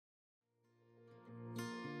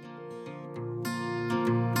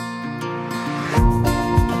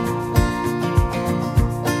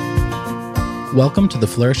Welcome to the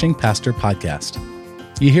Flourishing Pastor Podcast.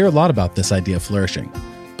 You hear a lot about this idea of flourishing,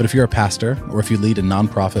 but if you're a pastor or if you lead a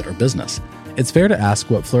nonprofit or business, it's fair to ask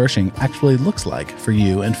what flourishing actually looks like for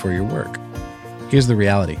you and for your work. Here's the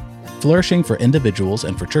reality. Flourishing for individuals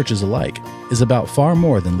and for churches alike is about far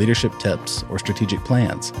more than leadership tips or strategic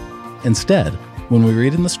plans. Instead, when we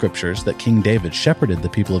read in the scriptures that King David shepherded the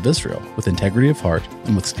people of Israel with integrity of heart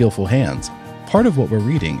and with skillful hands, part of what we're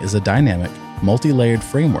reading is a dynamic, multi-layered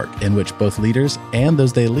framework in which both leaders and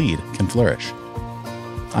those they lead can flourish.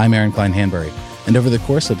 I'm Aaron Klein Hanbury, and over the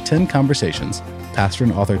course of 10 conversations, pastor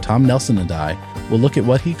and author Tom Nelson and I will look at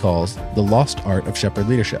what he calls the lost art of shepherd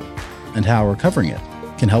leadership and how recovering it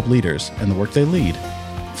can help leaders and the work they lead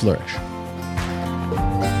flourish.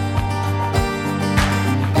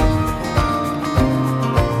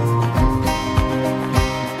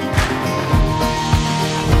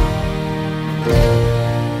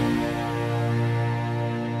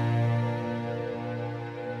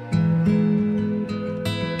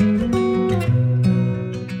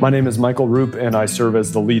 My name is Michael Roop, and I serve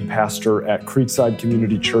as the lead pastor at Creekside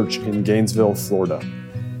Community Church in Gainesville, Florida.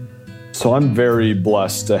 So I'm very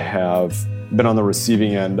blessed to have been on the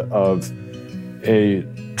receiving end of a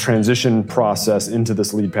transition process into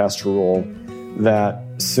this lead pastor role that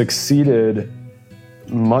succeeded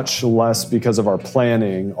much less because of our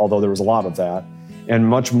planning, although there was a lot of that, and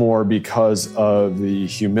much more because of the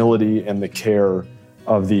humility and the care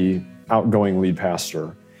of the outgoing lead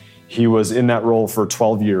pastor. He was in that role for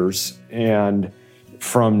 12 years, and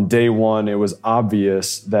from day one, it was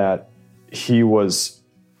obvious that he was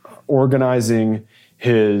organizing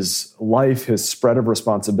his life, his spread of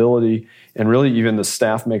responsibility, and really even the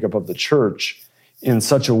staff makeup of the church in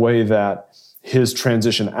such a way that his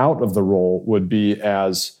transition out of the role would be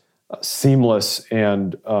as seamless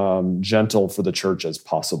and gentle for the church as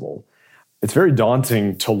possible. It's very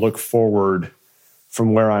daunting to look forward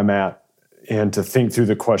from where I'm at and to think through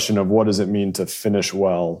the question of what does it mean to finish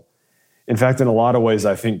well. In fact, in a lot of ways,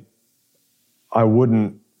 I think I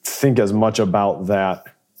wouldn't think as much about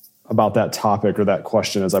that topic or that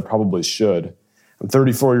question as I probably should. I'm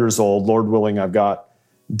 34 years old. Lord willing, I've got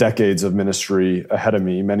decades of ministry ahead of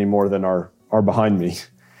me, many more than are behind me.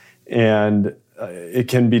 And it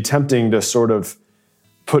can be tempting to sort of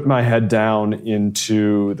put my head down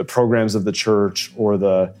into the programs of the church or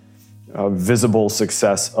the visible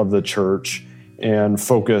success of the church and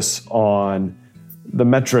focus on the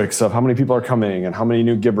metrics of how many people are coming and how many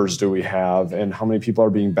new givers do we have and how many people are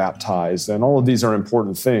being baptized. And all of these are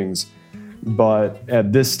important things. But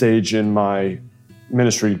at this stage in my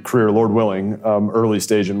ministry career, Lord willing, early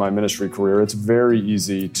stage in my ministry career, it's very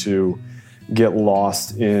easy to get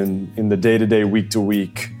lost in the day-to-day,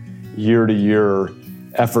 week-to-week, year-to-year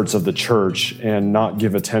efforts of the church and not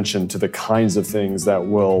give attention to the kinds of things that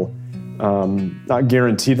will not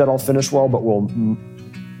guarantee that I'll finish well, but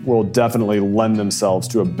will definitely lend themselves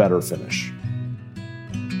to a better finish.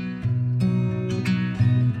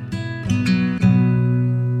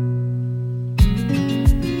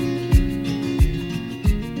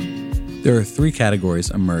 There are three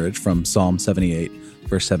categories emerge from Psalm 78,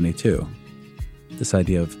 verse 72. This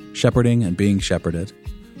idea of shepherding and being shepherded,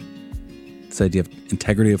 this idea of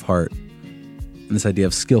integrity of heart, and this idea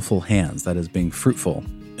of skillful hands, that is, being fruitful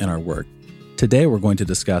in our work. Today, we're going to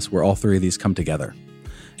discuss where all three of these come together,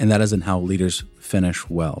 and that is in how leaders finish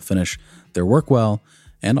well, finish their work well,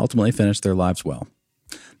 and ultimately finish their lives well.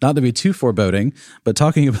 Not to be too foreboding, but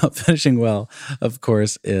talking about finishing well, of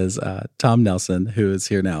course, is Tom Nelson, who is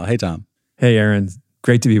here now. Hey, Tom. Hey, Aaron.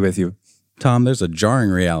 Great to be with you. Tom, there's a jarring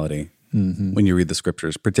reality when you read the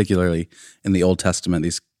scriptures, particularly in the Old Testament,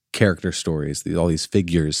 these character stories, all these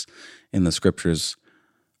figures in the scriptures,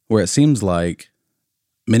 where it seems like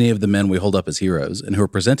many of the men we hold up as heroes and who are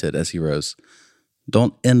presented as heroes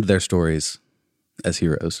don't end their stories as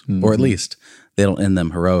heroes, or at least they don't end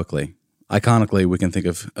them heroically. Iconically, we can think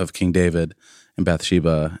of King David and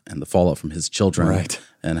Bathsheba and the fallout from his children, right,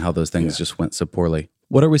 and how those things just went so poorly.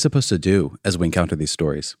 What are we supposed to do as we encounter these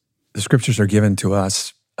stories? The scriptures are given to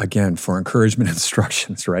us, again, for encouragement and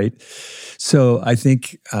instructions, right? So I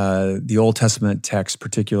think the Old Testament texts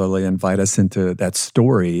particularly invite us into that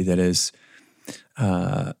story that is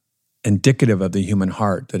indicative of the human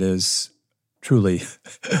heart, that is truly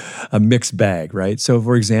a mixed bag, right? So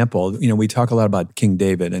for example, we talk a lot about King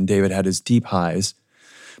David, and David had his deep highs,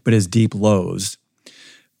 but his deep lows.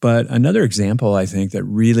 But another example, I think, that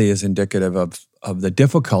really is indicative of the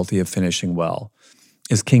difficulty of finishing well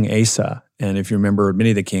is King Asa. And if you remember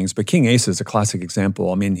many of the kings, but King Asa is a classic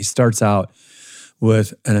example. I mean, he starts out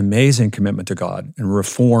with an amazing commitment to God and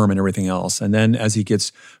reform and everything else. And then as he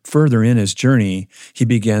gets further in his journey, he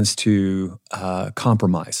begins to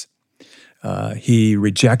compromise. He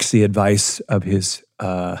rejects the advice of his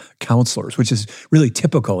counselors, which is really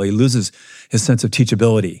typical. He loses his sense of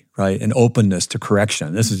teachability, right, and openness to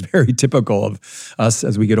correction. This is very typical of us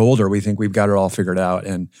as we get older. We think we've got it all figured out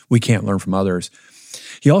and we can't learn from others.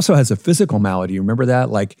 He also has a physical malady. Remember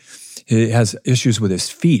that? Like he has issues with his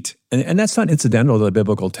feet. And that's not incidental to the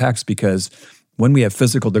biblical text, because when we have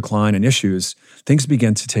physical decline and issues, things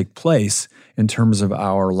begin to take place in terms of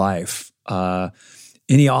our life. And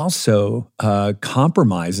he also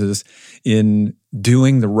compromises in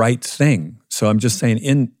doing the right thing. So I'm just saying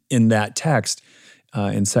in that text,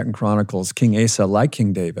 in 2 Chronicles, King Asa, like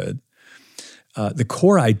King David, the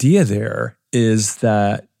core idea there is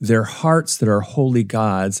that their hearts that are holy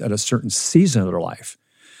gods at a certain season of their life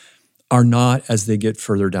are not as they get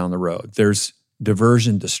further down the road. There's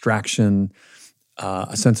diversion, distraction,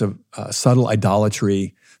 a sense of subtle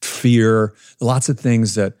idolatry, fear, lots of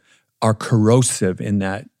things that are corrosive in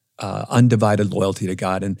that undivided loyalty to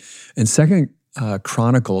God. And in 2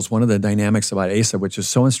 Chronicles, one of the dynamics about Asa, which is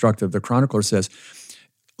so instructive, the chronicler says,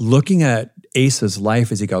 looking at Asa's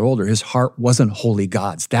life as he got older, his heart wasn't holy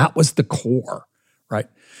gods. That was the core, right?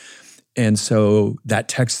 And so that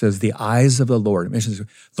text says, the eyes of the Lord, it mentions,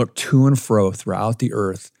 look to and fro throughout the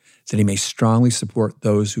earth, that he may strongly support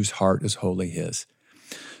those whose heart is wholly his.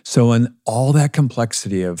 So in all that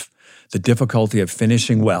complexity of the difficulty of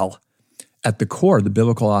finishing well, at the core, the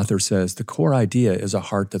biblical author says, the core idea is a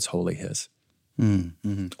heart that's wholly his,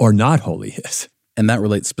 or not wholly his. And that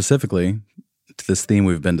relates specifically to this theme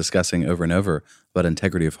we've been discussing over and over about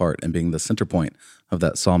integrity of heart and being the center point of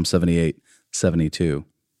that Psalm 78, 72.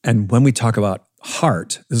 And when we talk about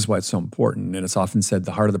heart, this is why it's so important, and it's often said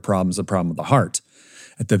the heart of the problem is the problem of the heart.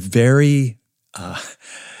 At the very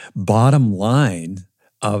bottom line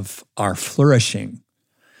of our flourishing,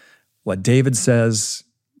 what David says,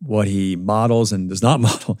 what he models and does not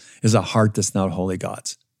model, is a heart that's not wholly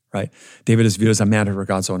God's, right? David is viewed as a man after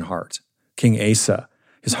God's own heart. King Asa,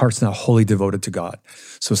 his heart's not wholly devoted to God.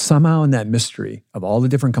 So somehow in that mystery of all the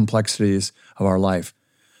different complexities of our life,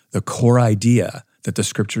 the core idea that the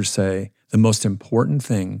scriptures say the most important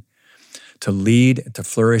thing to lead, to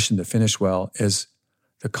flourish, and to finish well is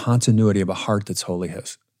the continuity of a heart that's wholly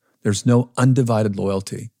his. There's no undivided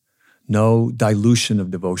loyalty, no dilution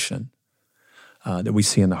of devotion that we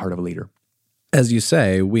see in the heart of a leader. As you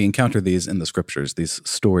say, we encounter these in the scriptures, these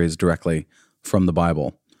stories directly from the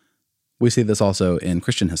Bible. We see this also in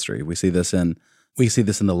Christian history. We see this in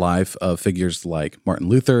the life of figures like Martin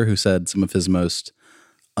Luther, who said some of his most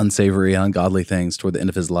unsavory, ungodly things toward the end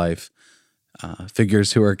of his life.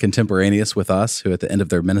 Figures who are contemporaneous with us, who at the end of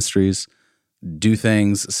their ministries do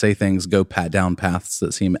things, say things, go down paths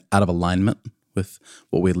that seem out of alignment with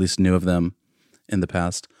what we at least knew of them in the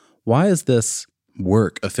past. Why is this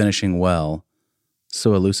work of finishing well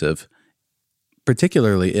so elusive,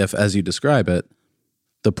 particularly if, as you describe it,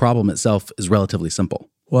 the problem itself is relatively simple?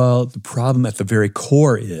 Well, the problem at the very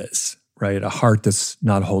core is, right, a heart that's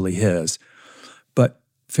not wholly his. But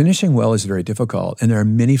finishing well is very difficult, and there are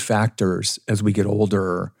many factors as we get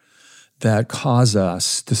older that cause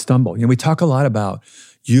us to stumble. You know, we talk a lot about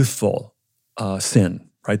youthful sin,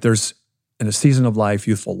 right? There's, in a season of life,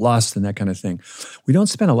 youthful lust and that kind of thing. We don't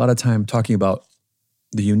spend a lot of time talking about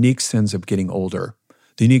the unique sins of getting older,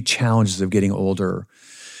 the unique challenges of getting older.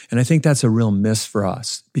 And I think that's a real miss for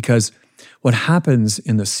us, because what happens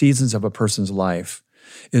in the seasons of a person's life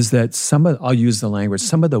is that I'll use the language,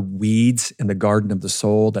 some of the weeds in the garden of the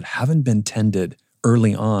soul that haven't been tended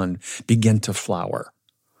early on begin to flower,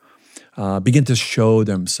 begin to show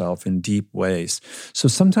themselves in deep ways. So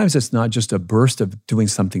sometimes it's not just a burst of doing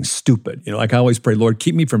something stupid. You know, like I always pray, Lord,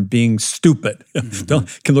 keep me from being stupid.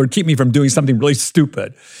 Lord, keep me from doing something really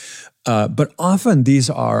stupid. But often these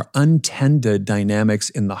are untended dynamics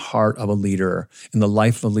in the heart of a leader, in the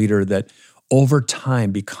life of a leader, that over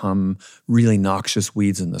time become really noxious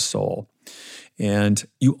weeds in the soul. And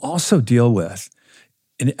you also deal with,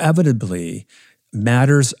 inevitably,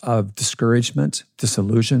 matters of discouragement,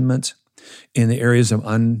 disillusionment, in the areas of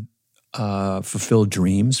unfulfilled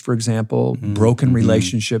dreams, for example, broken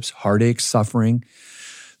relationships, heartache, suffering,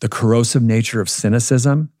 the corrosive nature of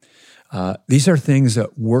cynicism. These are things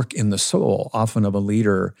that work in the soul, often of a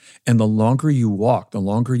leader, and the longer you walk, the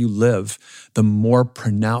longer you live, the more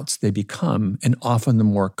pronounced they become, and often the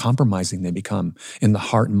more compromising they become in the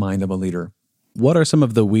heart and mind of a leader. What are some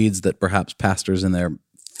of the weeds that perhaps pastors in their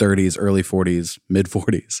 30s, early 40s, mid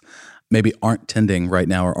 40s maybe aren't tending right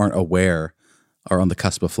now or aren't aware are on the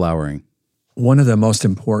cusp of flowering? One of the most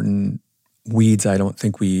important weeds I don't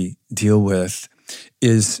think we deal with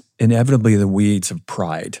is inevitably the weeds of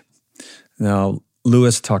pride. Now,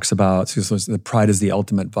 Lewis talks about that pride is the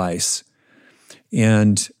ultimate vice.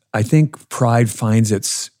 And I think pride finds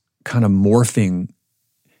its kind of morphing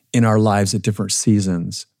in our lives at different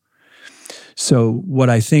seasons. So what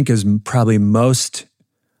I think is probably most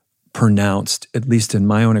pronounced, at least in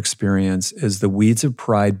my own experience, is the weeds of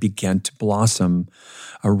pride began to blossom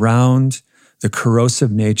around the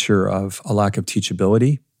corrosive nature of a lack of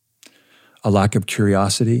teachability, a lack of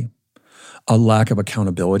curiosity, a lack of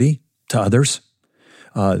accountability to others.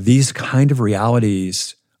 These kind of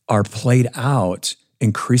realities are played out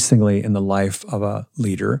increasingly in the life of a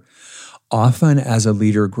leader. Often as a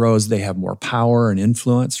leader grows, they have more power and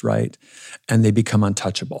influence, right? And they become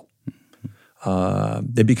untouchable.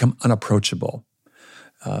 They become unapproachable.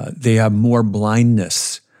 They have more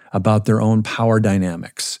blindness about their own power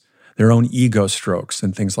dynamics, their own ego strokes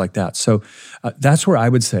and things like that. So that's where I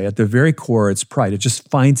would say at the very core, it's pride. It just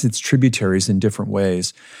finds its tributaries in different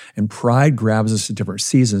ways. And pride grabs us at different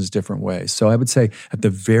seasons, different ways. So I would say at the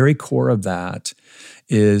very core of that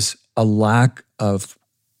is a lack of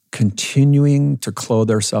continuing to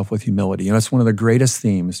clothe ourselves with humility. You know, it's one of the greatest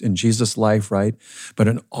themes in Jesus' life, right? But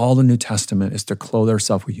in all the New Testament is to clothe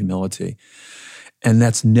ourselves with humility. And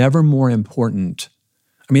that's never more important.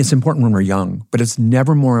 I mean, it's important when we're young, but it's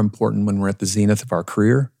never more important when we're at the zenith of our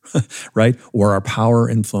career, right? Or our power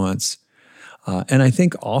influence. And I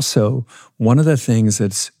think also one of the things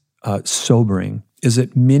that's sobering is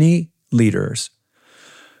that many leaders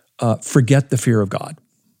forget the fear of God.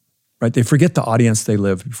 Right? They forget the audience they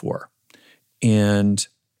lived before, and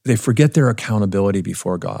they forget their accountability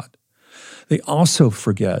before God. They also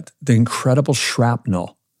forget the incredible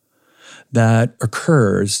shrapnel that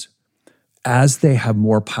occurs as they have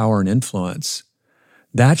more power and influence.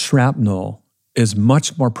 That shrapnel is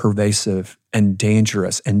much more pervasive and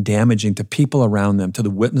dangerous and damaging to people around them, to the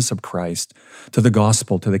witness of Christ, to the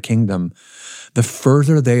gospel, to the kingdom, the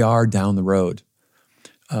further they are down the road.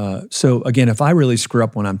 So again, if I really screw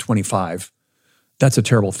up when I'm 25, that's a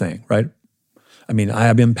terrible thing, right? I mean, I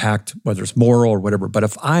have impact, whether it's moral or whatever, but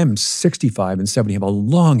if I'm 65 and 70, I have a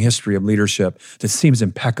long history of leadership that seems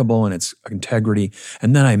impeccable in its integrity,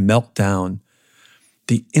 and then I melt down,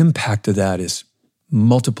 the impact of that is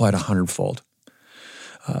multiplied 100-fold.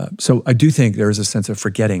 So I do think there is a sense of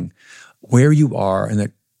forgetting where you are and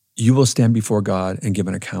that you will stand before God and give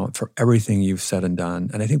an account for everything you've said and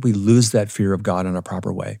done. And I think we lose that fear of God in a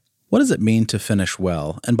proper way. What does it mean to finish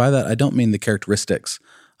well? And by that, I don't mean the characteristics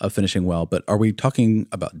of finishing well, but are we talking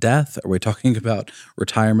about death? Are we talking about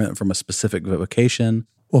retirement from a specific vocation?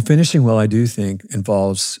 Well, finishing well, I do think,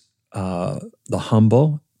 involves the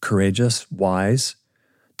humble, courageous, wise,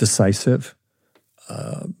 decisive,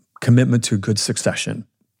 commitment to good succession.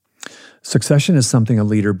 Succession is something a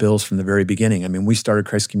leader builds from the very beginning. I mean, we started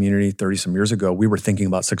Christ Community 30-some years ago. We were thinking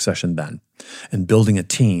about succession then and building a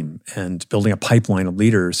team and building a pipeline of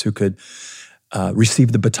leaders who could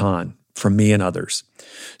receive the baton from me and others.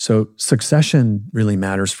 So succession really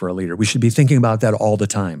matters for a leader. We should be thinking about that all the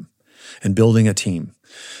time and building a team.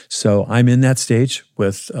 So I'm in that stage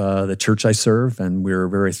with the church I serve, and we're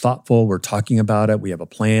very thoughtful. We're talking about it. We have a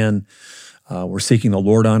plan. We're seeking the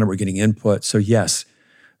Lord on it. We're getting input. So yes,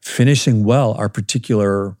 finishing well our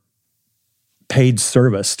particular paid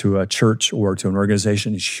service to a church or to an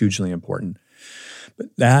organization is hugely important. But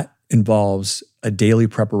that involves a daily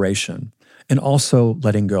preparation and also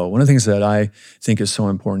letting go. One of the things that I think is so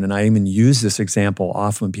important, and I even use this example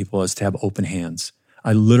often with people, is to have open hands.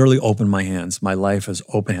 I literally open my hands. My life is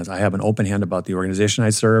open hands. I have an open hand about the organization I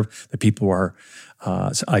serve, the people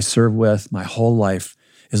I serve with. My whole life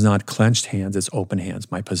is not clenched hands, it's open hands.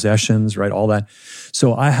 My possessions, right, all that.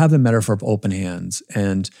 So I have the metaphor of open hands,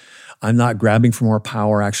 and I'm not grabbing for more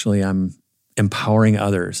power. Actually, I'm empowering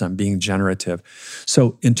others. I'm being generative.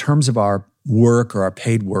 So in terms of our work or our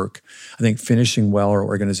paid work, I think finishing well our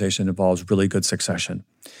organization involves really good succession.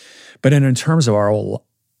 But in terms of our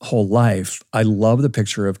whole life, I love the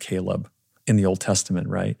picture of Caleb in the Old Testament,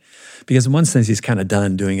 right? Because in one sense, he's kind of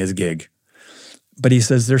done doing his gig. But he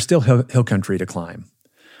says, there's still hill country to climb.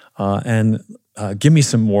 And give me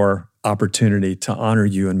some more opportunity to honor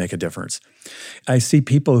you and make a difference. I see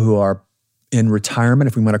people who are in retirement,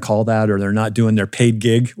 if we want to call that, or they're not doing their paid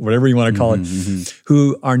gig, whatever you want to call it,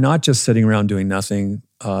 who are not just sitting around doing nothing.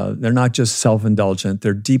 They're not just self-indulgent.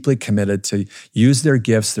 They're deeply committed to use their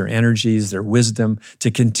gifts, their energies, their wisdom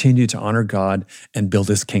to continue to honor God and build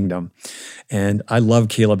his kingdom. And I love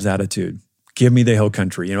Caleb's attitude. Give me the hill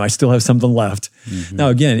country. You know, I still have something left. Now,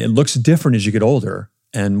 again, it looks different as you get older.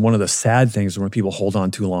 And one of the sad things is when people hold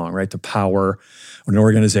on too long, right, to power or an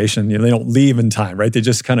organization, they don't leave in time, right? They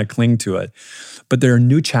just kind of cling to it. But there are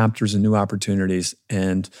new chapters and new opportunities.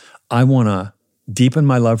 And I want to deepen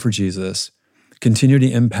my love for Jesus, continue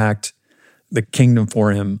to impact the kingdom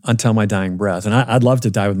for him until my dying breath. And I'd love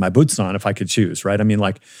to die with my boots on if I could choose, right?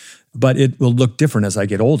 But it will look different as I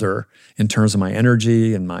get older in terms of my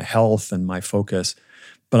energy and my health and my focus.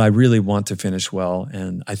 But I really want to finish well,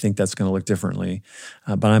 and I think that's going to look differently.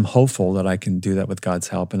 But I'm hopeful that I can do that with God's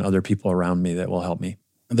help and other people around me that will help me.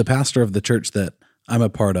 The pastor of the church that I'm a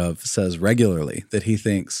part of says regularly that he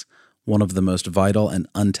thinks one of the most vital and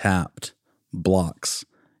untapped blocks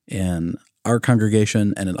in our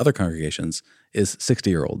congregation and in other congregations is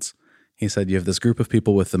 60-year-olds. He said you have this group of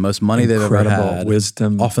people with the most money they've ever had,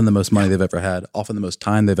 wisdom, often the most money they've ever had, often the most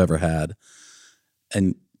time they've ever had,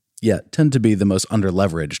 and yet tend to be the most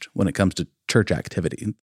under-leveraged when it comes to church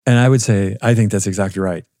activity. And I would say, I think that's exactly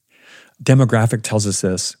right. Demographic tells us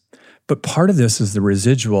this, but part of this is the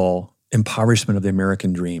residual impoverishment of the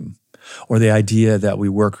American dream, or the idea that we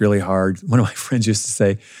work really hard. One of my friends used to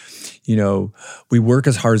say, we work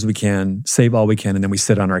as hard as we can, save all we can, and then we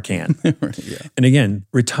sit on our can. Yeah. And again,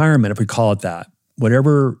 retirement, if we call it that,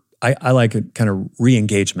 whatever, I like a kind of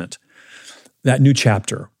re-engagement, that new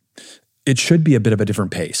chapter. It should be a bit of a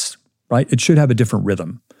different pace, right? It should have a different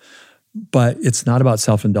rhythm, but it's not about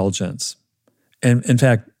self-indulgence. And in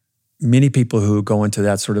fact, many people who go into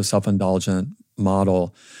that sort of self-indulgent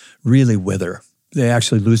model really wither. They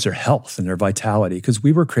actually lose their health and their vitality because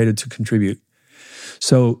we were created to contribute.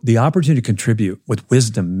 So the opportunity to contribute with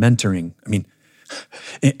wisdom, mentoring,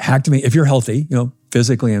 activate, if you're healthy,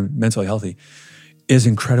 physically and mentally healthy, is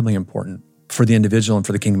incredibly important for the individual and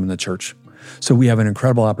for the kingdom and the church. So we have an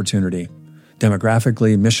incredible opportunity,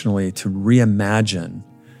 demographically, missionally, to reimagine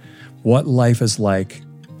what life is like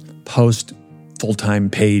post full-time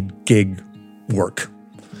paid gig work.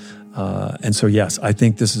 And so, yes, I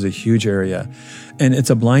think this is a huge area. And it's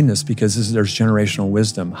a blindness because there's generational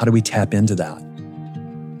wisdom. How do we tap into that?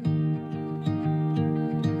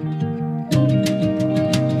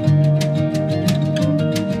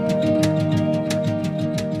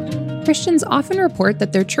 Christians often report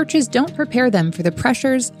that their churches don't prepare them for the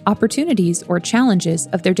pressures, opportunities, or challenges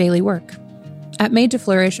of their daily work. At Made to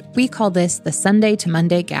Flourish, we call this the Sunday to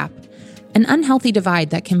Monday gap, an unhealthy divide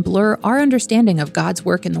that can blur our understanding of God's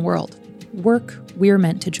work in the world, work we're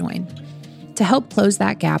meant to join. To help close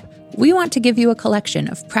that gap, we want to give you a collection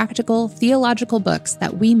of practical, theological books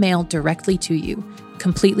that we mail directly to you,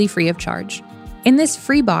 completely free of charge. In this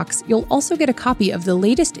free box, you'll also get a copy of the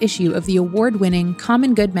latest issue of the award-winning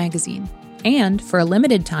Common Good magazine, and, for a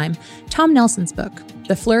limited time, Tom Nelson's book,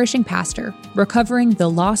 The Flourishing Pastor, Recovering the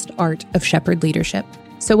Lost Art of Shepherd Leadership.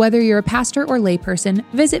 So whether you're a pastor or layperson,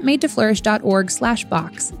 visit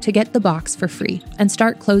madetoflourish.org/box to get the box for free and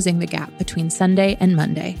start closing the gap between Sunday and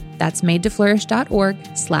Monday. That's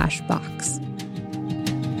madetoflourish.org/box.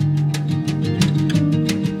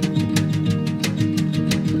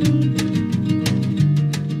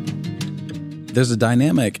 There's a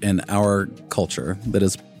dynamic in our culture that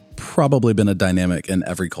has probably been a dynamic in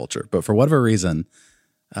every culture, but for whatever reason,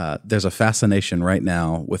 there's a fascination right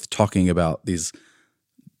now with talking about these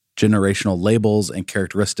generational labels and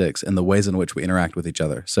characteristics and the ways in which we interact with each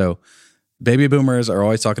other. So baby boomers are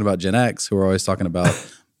always talking about Gen X, who are always talking about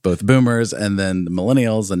both boomers and then the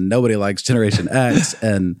millennials, and nobody likes Generation X,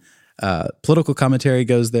 and political commentary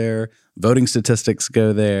goes there, voting statistics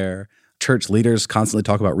go there. Church leaders constantly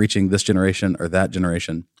talk about reaching this generation or that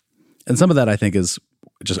generation. And some of that, I think, is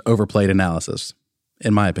just overplayed analysis,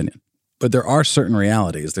 in my opinion. But there are certain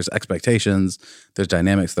realities. There's expectations, there's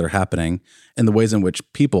dynamics that are happening, and the ways in which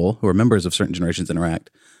people who are members of certain generations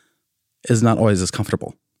interact is not always as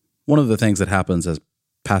comfortable. One of the things that happens as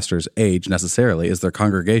pastors age necessarily is their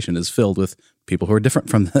congregation is filled with people who are different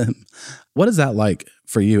from them. What is that like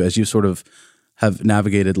for you as you sort of have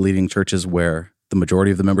navigated leading churches where the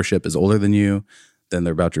majority of the membership is older than you, then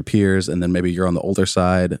they're about your peers, and then maybe you're on the older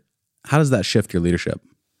side? How does that shift your leadership?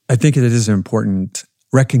 I think it is an important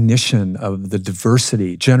recognition of the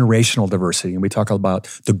diversity, generational diversity. And we talk about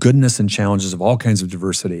the goodness and challenges of all kinds of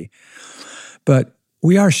diversity. But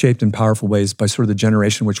we are shaped in powerful ways by sort of the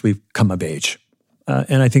generation in which we've come of age.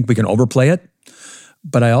 And I think we can overplay it.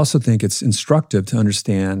 But I also think it's instructive to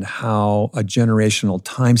understand how a generational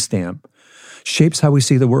timestamp shapes how we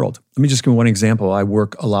see the world. Let me just give one example. I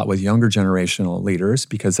work a lot with younger generational leaders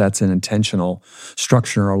because that's an intentional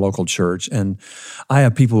structure in our local church. And I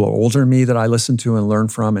have people who are older than me that I listen to and learn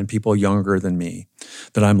from, and people younger than me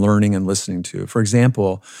that I'm learning and listening to. For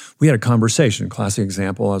example, we had a conversation, classic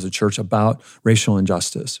example as a church, about racial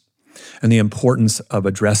injustice. and the importance of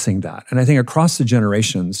addressing that. And I think across the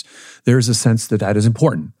generations, there's a sense that that is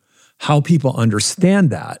important. How people understand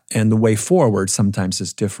that and the way forward sometimes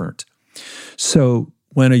is different. So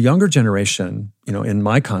when a younger generation, in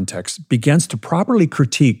my context, begins to properly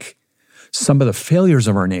critique some of the failures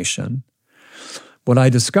of our nation, what I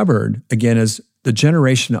discovered, again, is the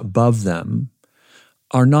generation above them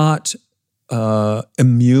are not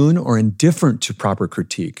immune or indifferent to proper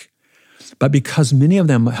critique. But because many of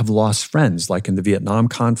them have lost friends, like in the Vietnam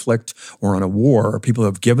conflict or on a war, or people who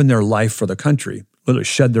have given their life for the country, literally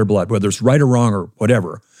shed their blood, whether it's right or wrong or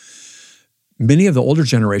whatever, many of the older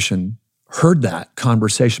generation heard that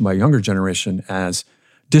conversation by a younger generation as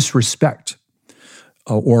disrespect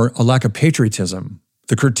or a lack of patriotism.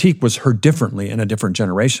 The critique was heard differently in a different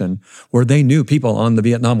generation where they knew people on the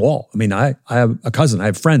Vietnam Wall. I mean, I have a cousin, I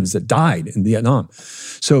have friends that died in Vietnam.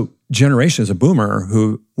 So generation as a boomer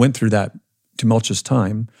who went through that tumultuous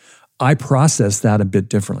time, I process that a bit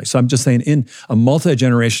differently. So I'm just saying in a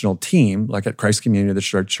multi-generational team, like at Christ Community, the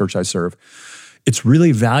church I serve, it's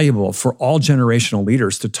really valuable for all generational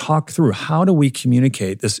leaders to talk through how do we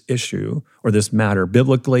communicate this issue or this matter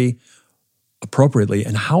biblically, appropriately,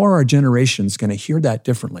 and how are our generations going to hear that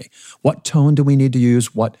differently? What tone do we need to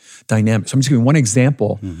use? What dynamics? So I'm just giving one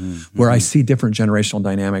example where I see different generational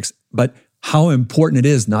dynamics, but how important it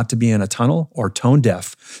is not to be in a tunnel or tone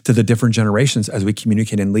deaf to the different generations as we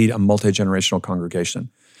communicate and lead a multi-generational congregation.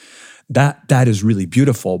 That is really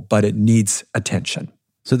beautiful, but it needs attention.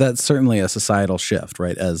 So that's certainly a societal shift,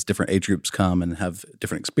 right? As different age groups come and have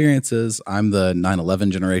different experiences. I'm the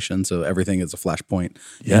 9/11 generation, so everything is a flashpoint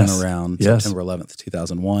in and around September 11th,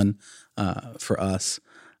 2001 for us.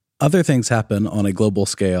 Other things happen on a global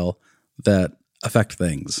scale that affect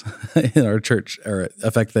things in our church or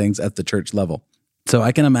affect things at the church level. So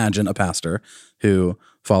I can imagine a pastor who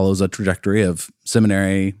follows a trajectory of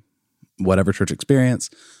seminary, whatever church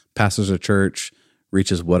experience, pastors a church,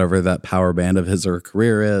 reaches whatever that power band of his or her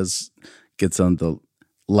career is, gets on the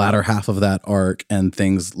latter half of that arc, and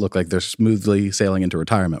things look like they're smoothly sailing into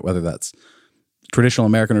retirement, whether that's traditional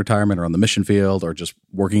American retirement or on the mission field or just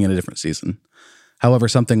working in a different season. However,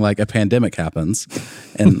 something like a pandemic happens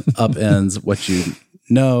and upends what you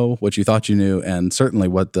know, what you thought you knew, and certainly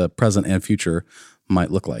what the present and future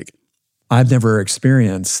might look like. I've never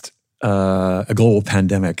experienced a global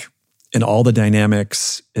pandemic. In all the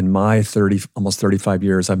dynamics in my almost 35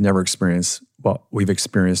 years, I've never experienced what we've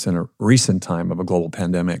experienced in a recent time of a global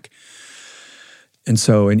pandemic. And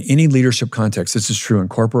so in any leadership context, this is true in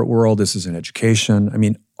corporate world, this is in education. I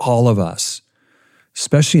mean, all of us,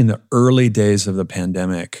 especially in the early days of the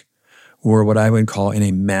pandemic, were what I would call in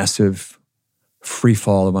a massive free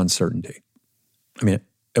fall of uncertainty. I mean,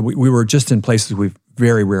 we were just in places we've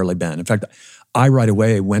very rarely been. In fact, I right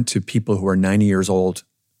away went to people who are 90 years old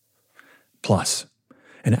plus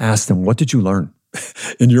and asked them, what did you learn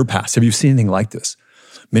in your past? Have you seen anything like this?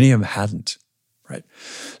 Many of them hadn't, right?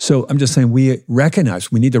 So I'm just saying we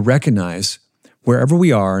need to recognize wherever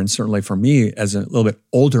we are, and certainly for me as a little bit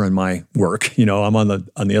older in my work, I'm on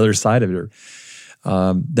the other side of it,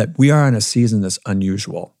 that we are in a season that's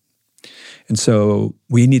unusual. And so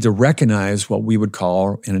we need to recognize what we would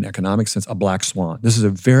call, in an economic sense, a black swan. This is a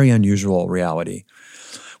very unusual reality.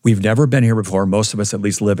 We've never been here before, most of us at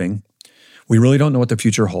least living. We really don't know what the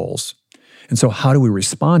future holds. And so how do we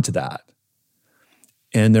respond to that?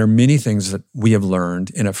 And there are many things that we have learned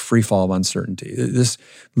in a free fall of uncertainty.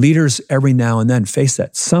 Leaders every now and then face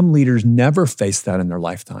that. Some leaders never face that in their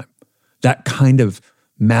lifetime. That kind of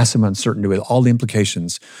massive uncertainty with all the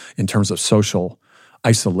implications in terms of social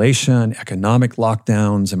isolation, economic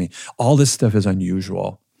lockdowns. I mean, all this stuff is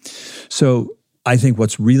unusual. So I think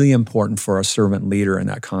what's really important for a servant leader in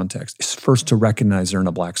that context is first to recognize they're in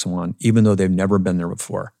a black swan, even though they've never been there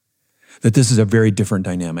before, that this is a very different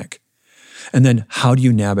dynamic. And then how do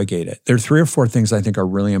you navigate it? There are 3 or 4 things I think are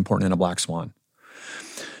really important in a black swan.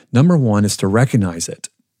 Number one is to recognize it.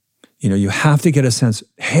 You have to get a sense,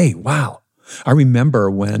 hey, wow. I remember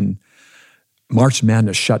when March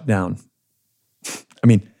Madness shut down. I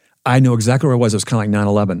mean, I know exactly where it was. It was kind of like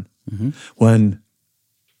 9/11. When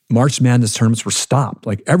March Madness tournaments were stopped,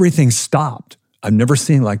 like everything stopped. I've never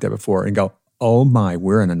seen it like that before, and go, oh my,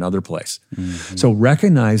 we're in another place. So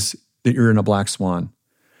recognize that you're in a black swan.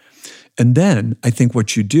 And then I think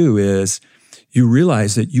what you do is you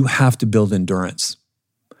realize that you have to build endurance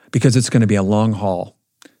because it's going to be a long haul.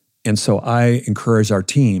 And so I encourage our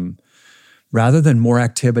team, rather than more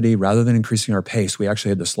activity, rather than increasing our pace, we actually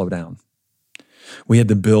had to slow down. We had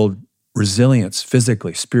to build resilience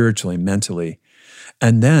physically, spiritually, mentally,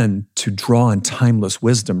 and then to draw on timeless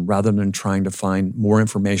wisdom rather than trying to find more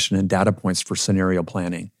information and data points for scenario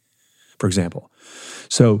planning. for example.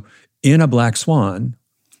 So in a black swan,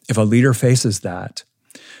 if a leader faces that,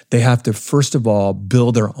 they have to, first of all,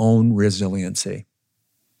 build their own resiliency.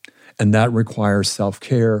 And that requires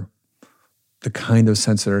self-care, the kind of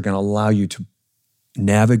sense that are going to allow you to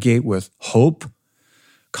navigate with hope,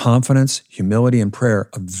 confidence, humility, and prayer,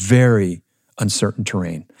 a very uncertain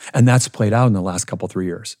terrain. And that's played out in the last 3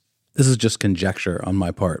 years. This is just conjecture on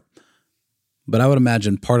my part, but I would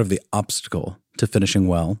imagine part of the obstacle to finishing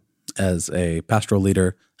well as a pastoral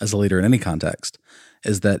leader, as a leader in any context,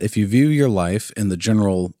 is that if you view your life in the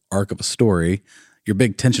general arc of a story, your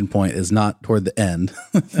big tension point is not toward the end.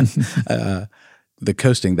 The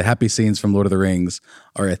coasting, the happy scenes from Lord of the Rings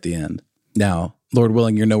are at the end. Now, Lord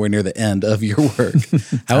willing, you're nowhere near the end of your work.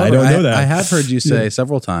 However, I don't know that. I have heard you say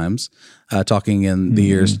several times, talking in the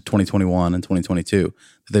years 2021 and 2022,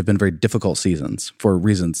 that they've been very difficult seasons for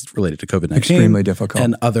reasons related to COVID-19. Extremely difficult.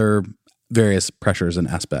 And other various pressures and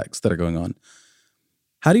aspects that are going on.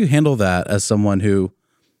 How do you handle that as someone who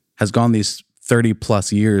has gone these 30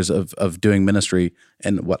 plus years of doing ministry,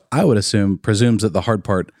 and what I would assume presumes that the hard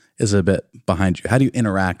part is a bit behind you? How do you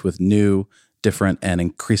interact with new, different, and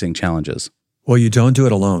increasing challenges? Well, you don't do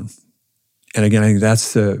it alone. And again, I think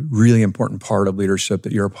that's the really important part of leadership,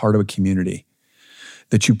 that you're a part of a community,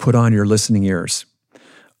 that you put on your listening ears.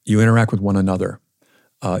 You interact with one another.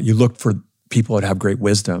 You look for people that have great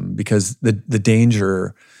wisdom, because the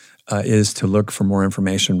danger is to look for more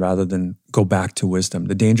information rather than go back to wisdom.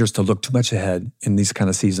 The danger is to look too much ahead in these kind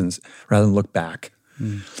of seasons rather than look back.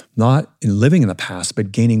 Not in living in the past,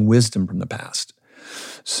 but gaining wisdom from the past.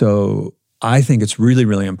 So I think it's really,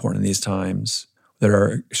 really important in these times that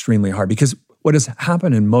are extremely hard, because what has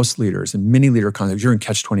happened in most leaders, in many leader contexts, you're in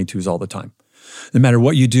catch-22s all the time. No matter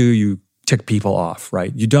what you do, you tick people off,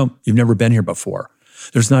 right? You've never been here before.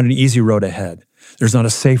 There's not an easy road ahead. There's not a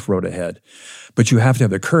safe road ahead. But you have to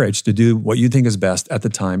have the courage to do what you think is best at the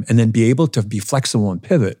time, and then be able to be flexible and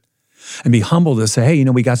pivot and be humble to say, hey,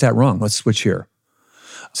 we got that wrong. Let's switch here.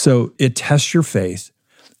 So it tests your faith.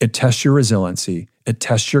 It tests your resiliency. It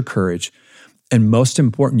tests your courage. And most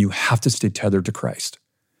important, you have to stay tethered to Christ.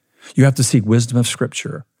 You have to seek wisdom of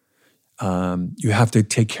Scripture. You have to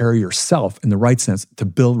take care of yourself in the right sense to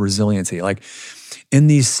build resiliency. Like in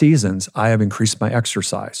these seasons, I have increased my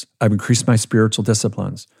exercise. I've increased my spiritual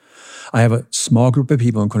disciplines. I have a small group of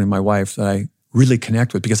people, including my wife, that I really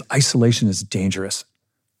connect with, because isolation is dangerous,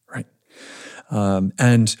 right?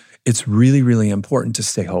 And it's really, really important to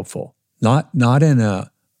stay hopeful. Not in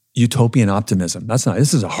a utopian optimism.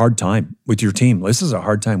 This is a hard time with your team. This is a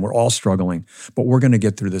hard time. We're all struggling, but we're going to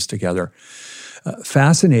get through this together.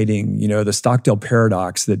 Fascinating, the Stockdale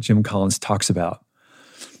paradox that Jim Collins talks about,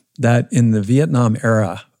 that in the Vietnam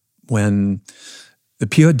era, when the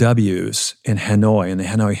POWs in Hanoi and the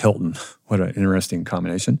Hanoi Hilton, what an interesting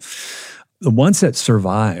combination, the ones that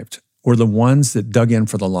survived were the ones that dug in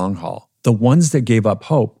for the long haul. The ones that gave up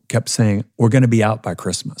hope kept saying, we're going to be out by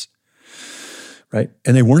Christmas, right?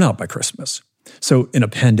 And they weren't out by Christmas. So in a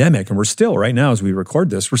pandemic, and we're still, right now as we record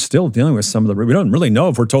this, we're still dealing with some of we don't really know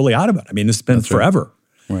if we're totally out of it. I mean, it's been That's forever.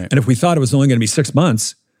 Right. And if we thought it was only going to be 6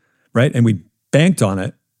 months, right, and we banked on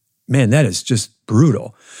it, man, that is just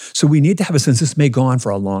brutal. So we need to have a sense this may go on for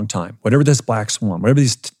a long time, whatever this black swan, whatever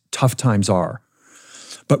these tough times are.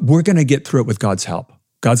 But we're going to get through it with God's help.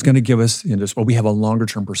 God's going to give us, we have a longer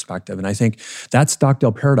term perspective. And I think that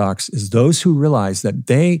Stockdale paradox is those who realize that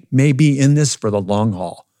they may be in this for the long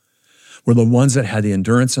haul were the ones that had the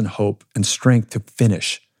endurance and hope and strength to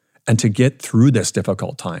finish and to get through this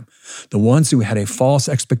difficult time. The ones who had a false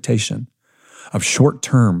expectation of short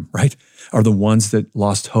term, right, are the ones that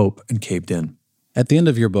lost hope and caved in. At the end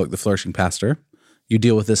of your book, The Flourishing Pastor, you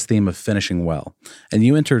deal with this theme of finishing well, and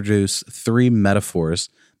you introduce 3 metaphors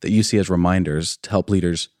that you see as reminders to help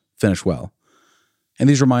leaders finish well. And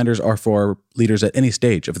these reminders are for leaders at any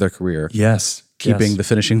stage of their career. Yes. Keeping the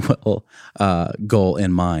finishing well goal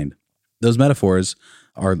in mind. Those metaphors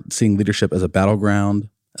are seeing leadership as a battleground,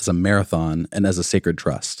 as a marathon, and as a sacred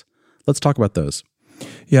trust. Let's talk about those.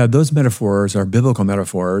 Yeah, those metaphors are biblical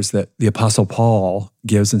metaphors that the Apostle Paul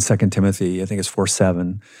gives in 2 Timothy, I think it's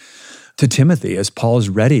 4:7, to Timothy, as Paul is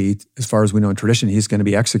ready, as far as we know in tradition, he's going to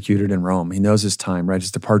be executed in Rome. He knows his time, right?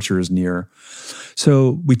 His departure is near.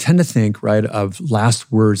 So we tend to think, right, of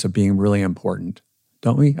last words of being really important,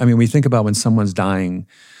 don't we? I mean, we think about when someone's dying,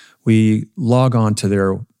 we log on to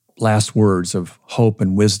their last words of hope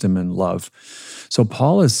and wisdom and love. So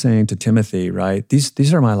Paul is saying to Timothy, right,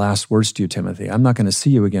 these are my last words to you, Timothy. I'm not going to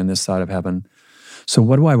see you again this side of heaven. So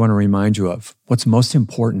what do I want to remind you of? What's most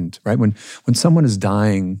important, right? When someone is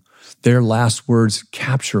dying, their last words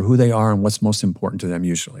capture who they are and what's most important to them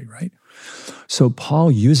usually, right? So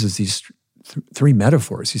Paul uses these three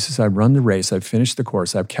metaphors. He says, I've run the race, I've finished the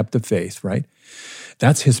course, I've kept the faith, right?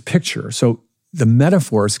 That's his picture. So the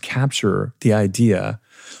metaphors capture the idea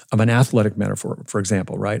of an athletic metaphor, for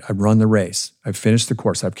example, right? I've run the race, I've finished the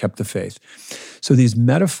course, I've kept the faith. So these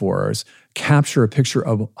metaphors capture a picture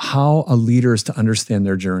of how a leader is to understand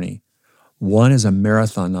their journey. One is a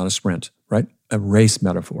marathon, not a sprint, right? A race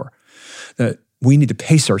metaphor. That we need to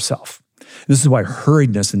pace ourselves. This is why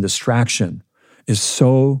hurriedness and distraction is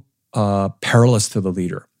so perilous to the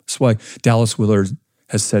leader. That's why Dallas Willard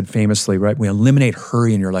has said famously, right? We eliminate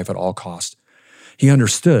hurry in your life at all costs. He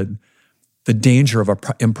understood the danger of an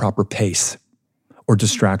improper pace or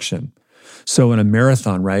distraction. So in a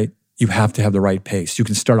marathon, right, you have to have the right pace. You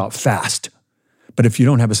can start out fast, but if you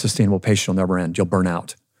don't have a sustainable pace, you'll never end. You'll burn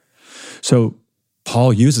out. So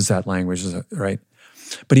Paul uses that language, right?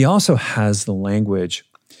 But he also has the language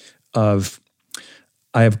of,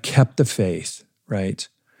 I have kept the faith, right?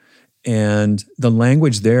 And the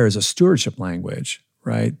language there is a stewardship language,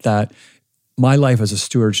 right? That my life is a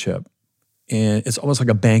stewardship. And it's almost like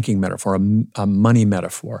a banking metaphor, a money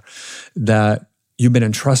metaphor, that you've been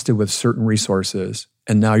entrusted with certain resources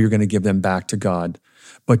and now you're going to give them back to God,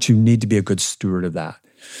 but you need to be a good steward of that.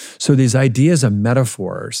 So these ideas of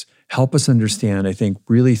metaphors help us understand, I think,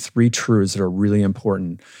 really three truths that are really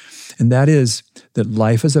important. And that is that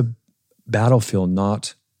life is a battlefield,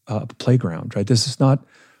 not a playground, right? This is not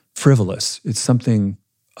frivolous. It's something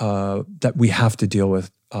that we have to deal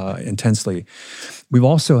with intensely. We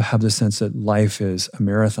also have the sense that life is a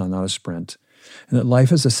marathon, not a sprint, and that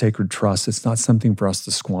life is a sacred trust. It's not something for us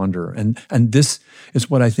to squander. And this is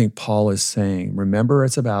what I think Paul is saying. Remember,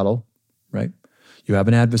 it's a battle, right? You have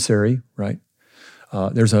an adversary, right?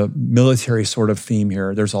 There's a military sort of theme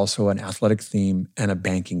here. There's also an athletic theme and a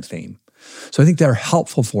banking theme. So I think they're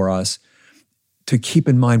helpful for us to keep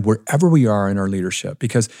in mind wherever we are in our leadership,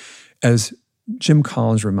 because as Jim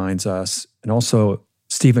Collins reminds us, and also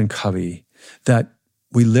Stephen Covey, that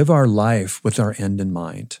we live our life with our end in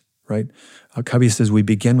mind, right? Covey says we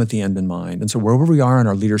begin with the end in mind. And so wherever we are in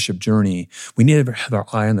our leadership journey, we need to have our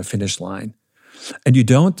eye on the finish line. And you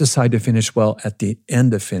don't decide to finish well at the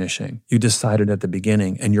end of finishing. You decided at the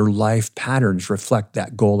beginning, and your life patterns reflect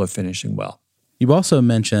that goal of finishing well. You also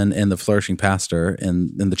mention in The Flourishing Pastor,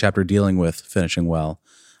 in the chapter dealing with finishing well,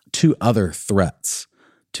 two other threats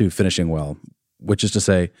to finishing well, which is to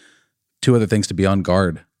say, two other things to be on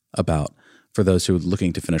guard about for those who are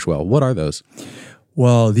looking to finish well. What are those?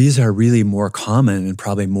 Well, these are really more common and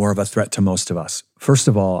probably more of a threat to most of us. First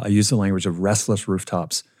of all, I use the language of restless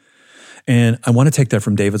rooftops. And I want to take that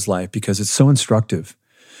from David's life because it's so instructive.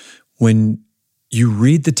 When you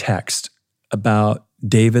read the text about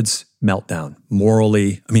David's meltdown,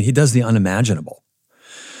 morally, I mean, he does the unimaginable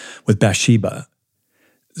with Bathsheba.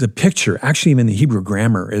 The picture, actually even the Hebrew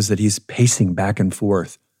grammar, is that he's pacing back and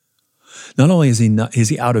forth. Not only is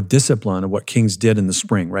he out of discipline of what kings did in the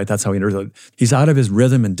spring, right? That's how he's out of his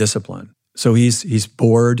rhythm and discipline. So he's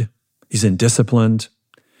bored, he's indisciplined.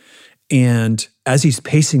 And as he's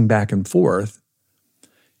pacing back and forth,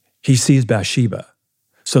 he sees Bathsheba.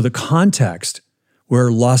 So the context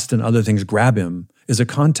where lust and other things grab him is a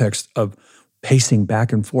context of pacing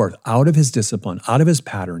back and forth out of his discipline, out of his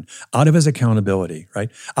pattern, out of his accountability,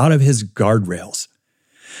 right? Out of his guardrails.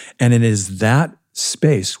 And it is that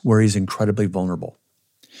space where he's incredibly vulnerable.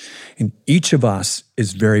 And each of us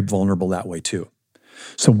is very vulnerable that way too.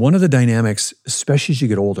 So one of the dynamics, especially as you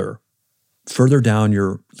get older, further down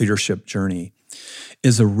your leadership journey,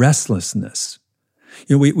 is a restlessness.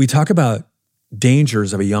 You know, we talk about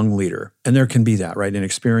dangers of a young leader, and there can be that, right?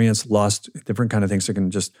 Inexperience, lust, different kind of things that can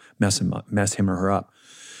just mess him or her up.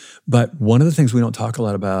 But one of the things we don't talk a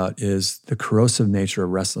lot about is the corrosive nature of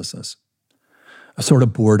restlessness, a sort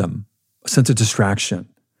of boredom, a sense of distraction,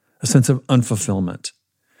 a sense of unfulfillment,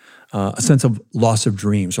 a sense of loss of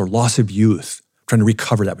dreams or loss of youth, trying to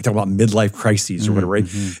recover that. We talk about midlife crises or whatever, right?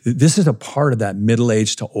 Mm-hmm. This is a part of that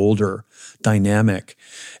middle-aged to older dynamic.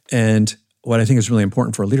 And what I think is really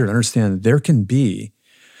important for a leader to understand, that there can be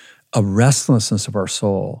a restlessness of our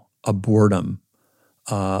soul, a boredom,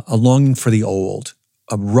 a longing for the old,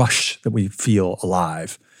 a rush that we feel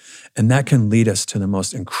alive. And that can lead us to the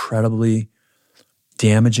most incredibly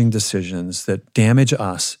damaging decisions that damage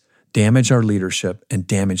us, damage our leadership, and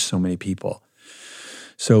damage so many people.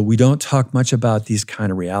 So we don't talk much about these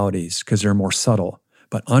kind of realities because they're more subtle.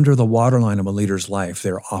 But under the waterline of a leader's life,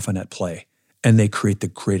 they're often at play, and they create the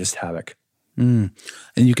greatest havoc. And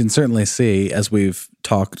you can certainly see, as we've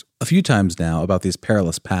talked a few times now about these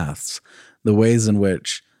perilous paths, the ways in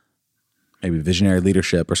which maybe visionary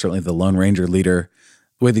leadership, or certainly the Lone Ranger leader,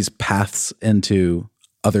 the way these paths into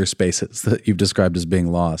other spaces that you've described as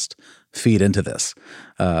being lost feed into this.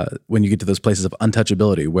 When you get to those places of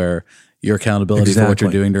untouchability where your accountability for what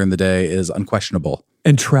you're doing during the day is unquestionable.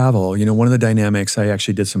 And travel, one of the dynamics, I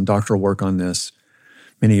actually did some doctoral work on this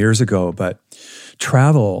many years ago, but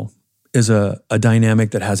travel is a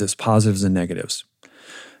dynamic that has its positives and negatives.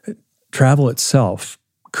 Travel itself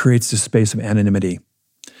creates a space of anonymity.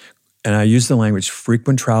 And I use the language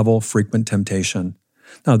frequent travel, frequent temptation.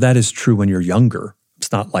 Now, that is true when you're younger.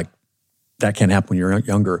 It's not like that can't happen when you're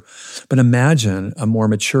younger. But imagine a more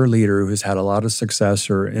mature leader who's had a lot of success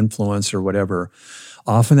or influence or whatever.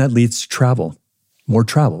 Often that leads to travel, more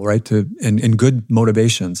travel, right? And good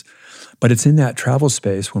motivations. But it's in that travel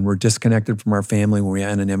space when we're disconnected from our family, when we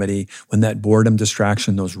have anonymity, when that boredom,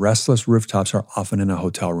 distraction, those restless rooftops are often in a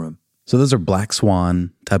hotel room. So those are black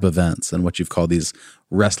swan type events and what you've called these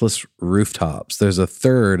restless rooftops. There's a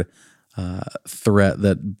third threat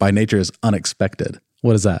that by nature is unexpected.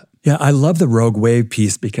 What is that? Yeah, I love the rogue wave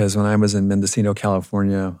piece because when I was in Mendocino,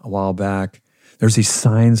 California a while back, there's these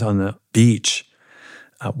signs on the beach,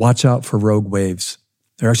 watch out for rogue waves.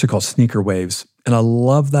 They're actually called sneaker waves. And I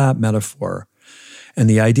love that metaphor. And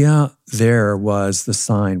the idea there was the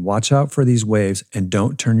sign, watch out for these waves and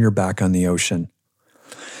don't turn your back on the ocean.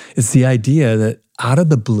 It's the idea that out of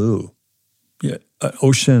the blue,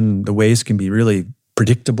 ocean, the waves can be really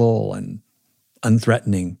predictable and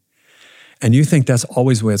unthreatening. And you think that's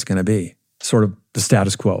always the way it's going to be, sort of the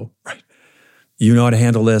status quo, right? You know how to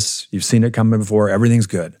handle this. You've seen it coming before. Everything's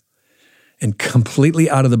good. And completely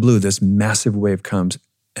out of the blue, this massive wave comes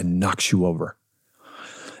and knocks you over.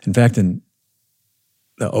 In fact, in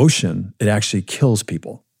the ocean, it actually kills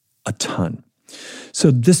people a ton. So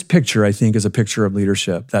this picture, I think, is a picture of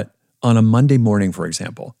leadership that on a Monday morning, for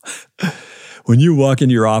example, when you walk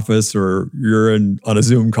into your office or you're on a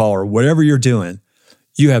Zoom call or whatever you're doing,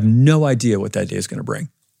 you have no idea what that day is going to bring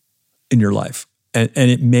in your life. And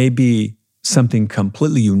it may be something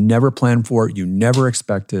completely you never planned for, you never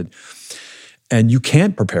expected, and you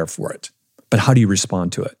can't prepare for it. But how do you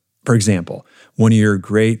respond to it? For example, one of your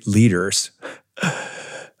great leaders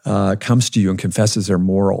comes to you and confesses their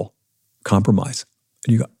moral compromise.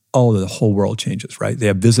 And you go, oh, the whole world changes, right? They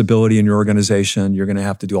have visibility in your organization. You're going to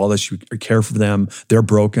have to do all this. You care for them. They're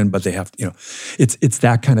broken, but they have to, it's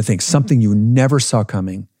that kind of thing. Something you never saw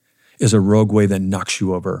coming is a rogue wave that knocks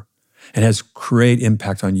you over and has great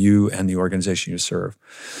impact on you and the organization you serve.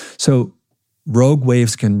 So rogue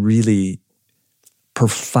waves can really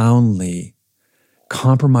profoundly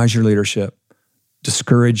compromise your leadership,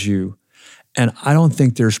 discourage you. And I don't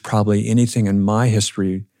think there's probably anything in my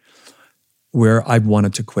history where I've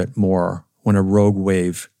wanted to quit more when a rogue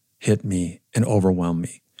wave hit me and overwhelmed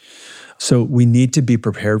me. So we need to be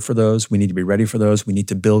prepared for those. We need to be ready for those. We need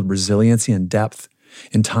to build resiliency and depth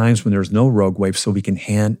in times when there's no rogue wave so we can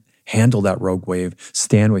handle that rogue wave,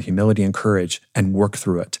 stand with humility and courage, and work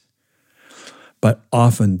through it. But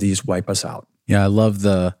often these wipe us out. Yeah, I love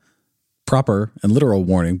the proper and literal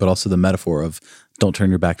warning, but also the metaphor of don't turn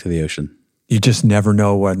your back to the ocean. You just never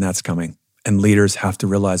know when that's coming. And leaders have to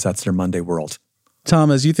realize that's their Monday world. Tom,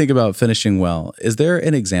 as you think about finishing well, is there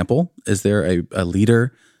an example? Is there a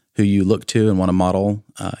leader who you look to and want to model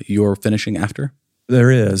your finishing after? There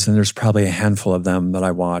is, and there's probably a handful of them that I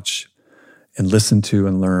watch and listen to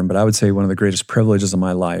and learn. But I would say one of the greatest privileges of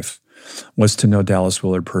my life was to know Dallas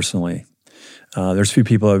Willard personally. There's few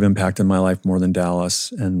people who have impacted my life more than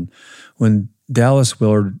Dallas. And when Dallas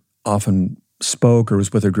Willard often spoke or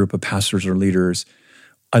was with a group of pastors or leaders,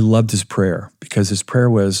 I loved his prayer because his prayer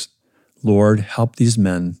was, Lord, help these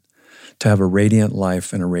men to have a radiant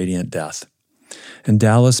life and a radiant death. And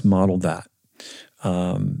Dallas modeled that.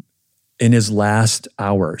 In his last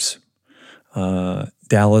hours,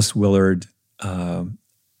 Dallas Willard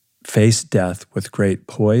faced death with great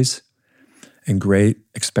poise and great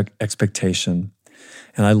expectation.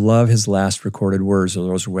 And I love his last recorded words,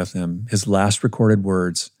 those were with him. His last recorded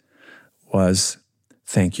words was,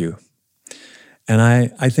 thank you. And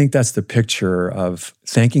I think that's the picture of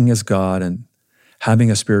thanking his God and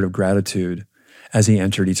having a spirit of gratitude as he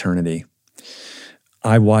entered eternity.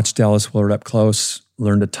 I watched Dallas Willard up close,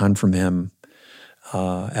 learned a ton from him.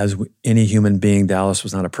 As any human being, Dallas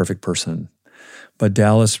was not a perfect person. But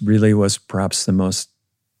Dallas really was perhaps the most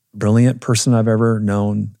brilliant person I've ever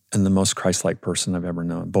known and the most Christ-like person I've ever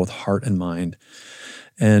known, both heart and mind.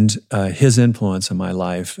 And his influence in my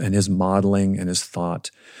life and his modeling and his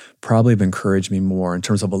thought probably have encouraged me more in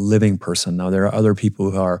terms of a living person. Now, there are other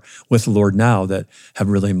people who are with the Lord now that have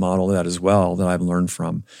really modeled that as well, that I've learned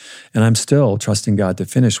from. And I'm still trusting God to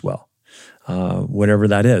finish well, whatever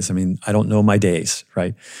that is. I mean, I don't know my days,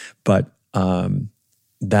 right? But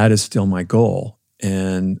that is still my goal.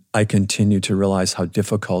 And I continue to realize how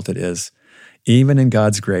difficult it is, even in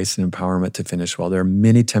God's grace and empowerment, to finish well. There are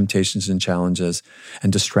many temptations and challenges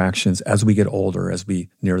and distractions as we get older, as we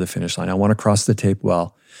near the finish line. I want to cross the tape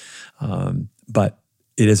well, but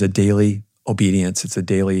it is a daily obedience. It's a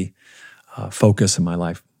daily focus in my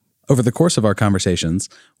life. Over the course of our conversations,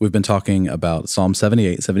 we've been talking about Psalm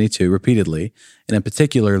 78, 72 repeatedly, and in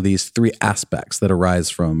particular, these three aspects that arise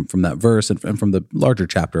from that verse and from the larger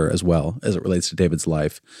chapter as well as it relates to David's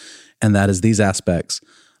life. And that is these aspects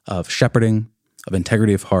of shepherding, of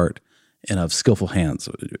integrity of heart, and of skillful hands,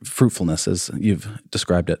 fruitfulness as you've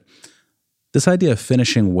described it. This idea of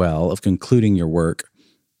finishing well, of concluding your work,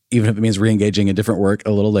 even if it means re-engaging in different work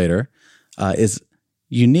a little later, is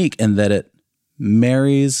unique in that it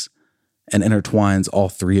marries and intertwines all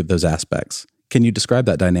three of those aspects. Can you describe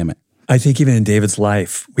that dynamic? I think even in David's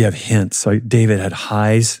life, we have hints. So David had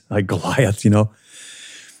highs like Goliath,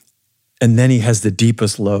 and then he has the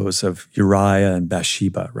deepest lows of Uriah and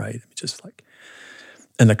Bathsheba, right?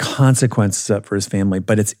 And the consequences of that for his family.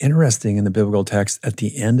 But it's interesting in the biblical text, at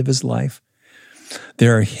the end of his life,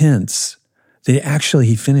 there are hints that actually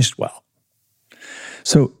he finished well.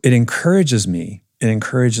 So it encourages me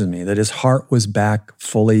that his heart was back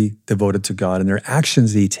fully devoted to God, and there are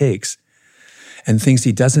actions that he takes and things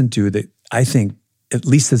he doesn't do that I think at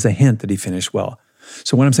least is a hint that he finished well.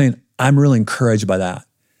 So when I'm saying I'm really encouraged by that,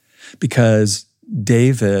 because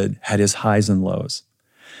David had his highs and lows.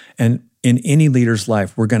 And in any leader's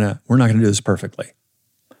life, we're not gonna do this perfectly.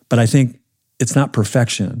 But I think it's not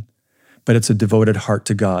perfection, but it's a devoted heart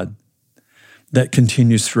to God that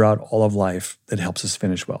continues throughout all of life that helps us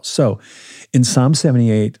finish well. So in Psalm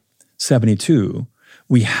 78, 72,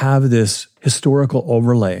 we have this historical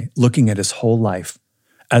overlay looking at his whole life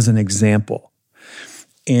as an example.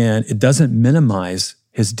 And it doesn't minimize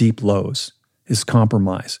his deep lows, his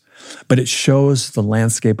compromise, but it shows the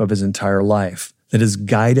landscape of his entire life that is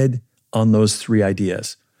guided on those three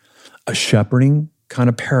ideas: a shepherding kind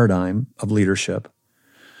of paradigm of leadership,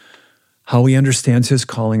 how he understands his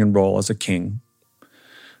calling and role as a king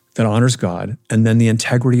that honors God, and then the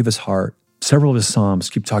integrity of his heart. Several of his Psalms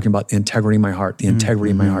keep talking about the integrity of my heart, the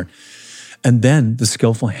integrity of my heart, and then the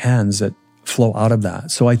skillful hands that flow out of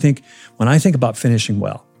that. So I think when I think about finishing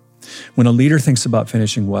well, when a leader thinks about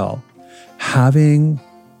finishing well, having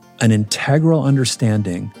an integral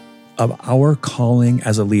understanding of our calling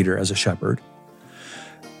as a leader, as a shepherd,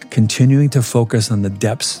 continuing to focus on the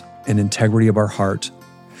depths and integrity of our heart,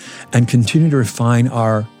 and continue to refine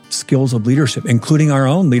our skills of leadership, including our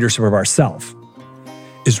own leadership of ourselves,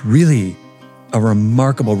 is really a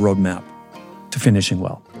remarkable roadmap to finishing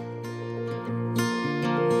well.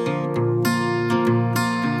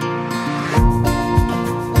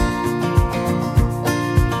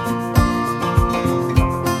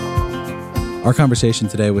 Our conversation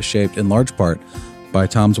today was shaped in large part by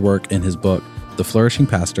Tom's work in his book, The Flourishing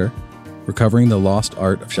Pastor: Recovering the Lost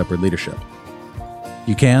Art of Shepherd Leadership.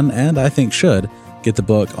 You can, and I think should, get the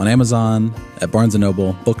book on Amazon, at Barnes &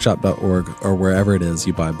 Noble, bookshop.org, or wherever it is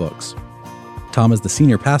you buy books. Tom is the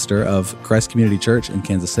senior pastor of Christ Community Church in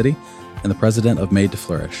Kansas City and the president of Made to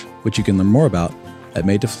Flourish, which you can learn more about at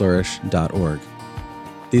madetoflourish.org.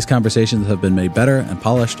 These conversations have been made better and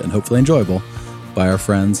polished and hopefully enjoyable by our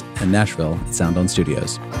friends in Nashville at Sound On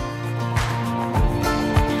Studios.